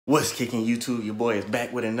What's kicking YouTube? Your boy is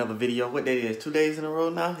back with another video. What day is 2 days in a row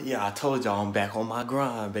now? Yeah, I told y'all I'm back on my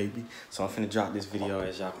grind, baby. So I'm finna drop this video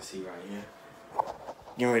as y'all can see right here.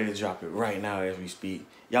 Getting ready to drop it right now as we speak.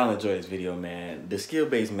 Y'all enjoy this video, man. The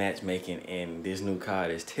skill-based matchmaking in this new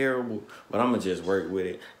COD is terrible, but I'm gonna just work with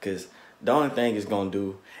it because the only thing it's gonna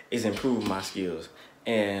do is improve my skills.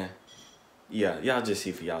 And yeah, y'all just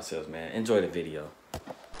see for yourselves, man. Enjoy the video.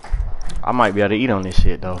 I might be able to eat on this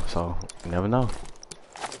shit though, so you never know.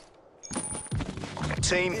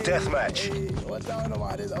 Team deathmatch.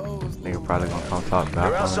 Nigga probably gonna come talk about it.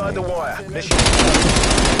 You're outside the wire. Mission.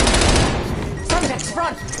 Subjects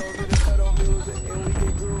front.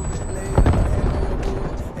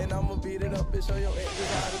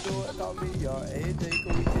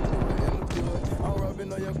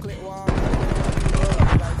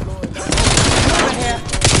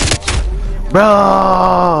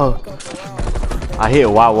 Bro, I hit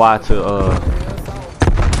YY to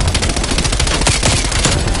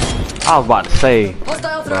I was about to say.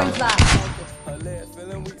 Hostile throwing flash.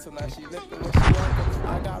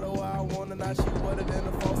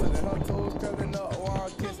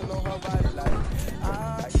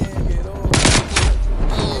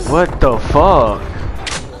 What the fuck?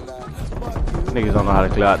 Niggas don't know how to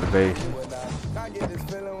clear out the base.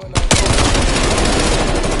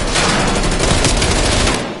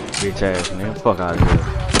 Bitch ass nigga, fuck out of here.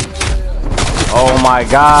 Oh my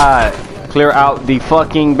god. Clear out the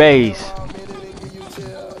fucking base.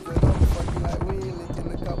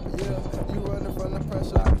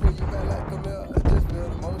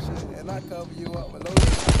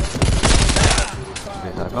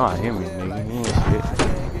 Bitch, I hear me, nigga. You ain't shit.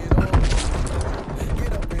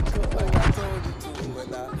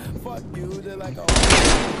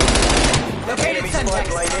 Enemy spy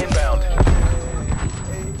plane inbound.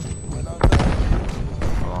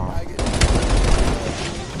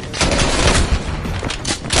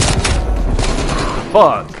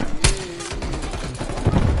 Fuck.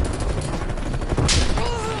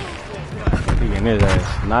 He getting his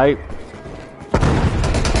ass snipe.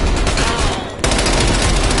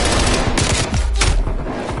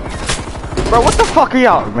 Bro, what the fuck are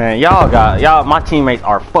y'all, man? Y'all, my teammates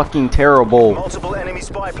are fucking terrible. Multiple enemy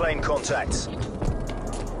spy plane contacts.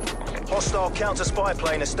 Hostile counter spy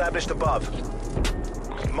plane established above.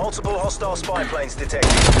 Multiple hostile spy planes detected.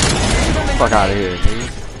 Fuck out of here, dude.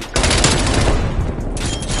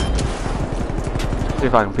 See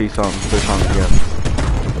if I can piece something together.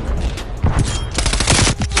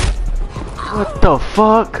 What the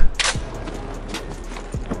fuck?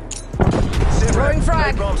 Throwing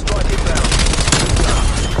frag. Bomb strike inbound.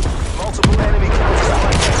 Multiple enemy counter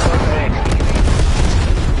spy planes overhead.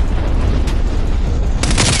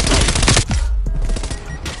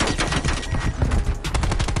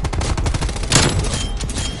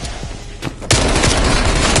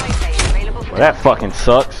 Well, that fucking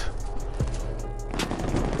sucks.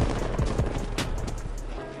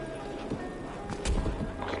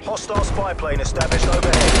 Hostile spy plane established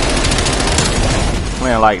overhead.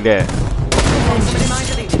 Man, like that.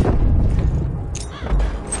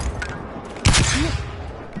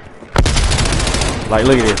 Like,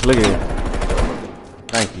 look at this, look at this.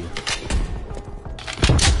 Thank you.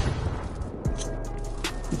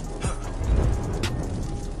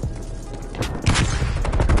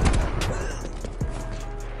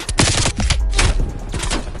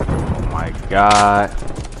 Oh my god.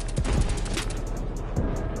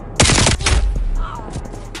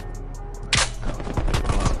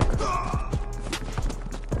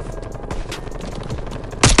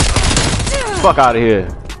 Fuck out of here.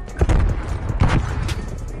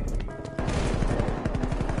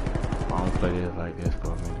 I don't play this like this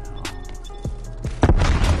for a minute.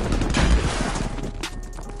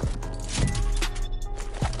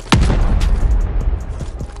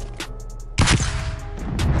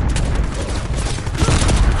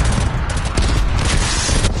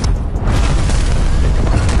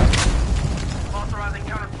 Authorizing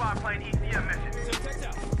counter spy plane ECM mission.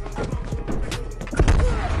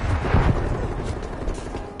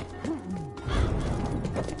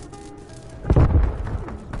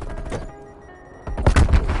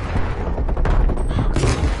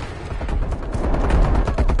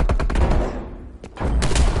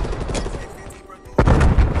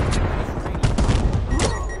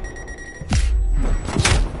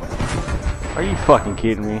 Are you fucking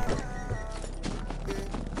kidding me?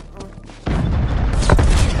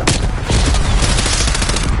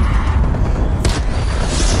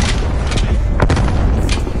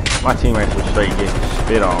 My teammates were straight getting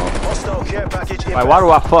spit on. Like,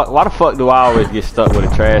 why the fuck do I always get stuck with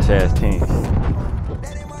a trash ass team?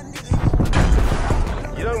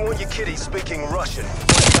 You don't your kiddies speaking Russian.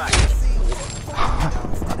 Back.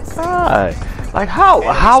 God, like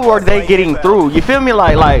how are they getting through? You feel me?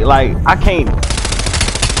 Like I can't.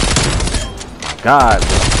 God.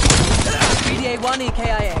 BDA-1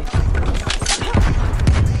 EKIA.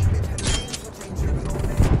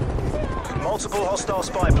 Multiple hostile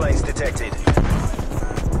spy planes detected.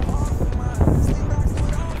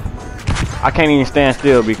 I can't even stand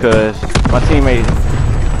still because my teammate.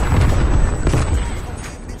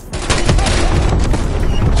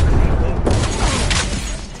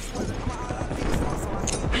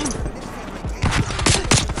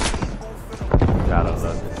 God, I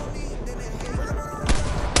love it.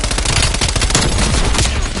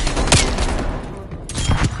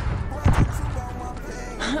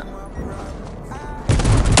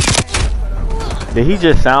 Did he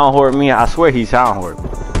just sound horde me? I swear he sound horde me.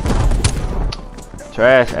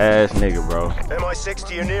 Trash ass nigga, bro. MI6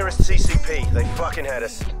 to your nearest CCP. They fucking had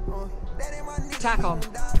us. TACOM.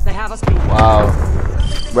 They have us beat. Wow.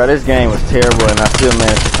 Bro, this game was terrible and I still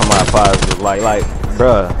managed to come out positive. Like,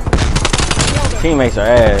 bruh. Teammates are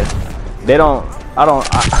ass. They don't,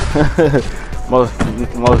 most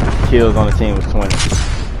kills on the team was 20.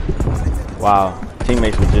 Wow.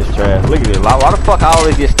 Teammates were just trash. Look at this. Like, why the fuck I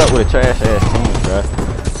always get stuck with a trash ass team,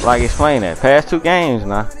 bruh? Like, explain that. Past 2 games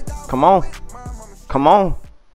now. Come on. Come on.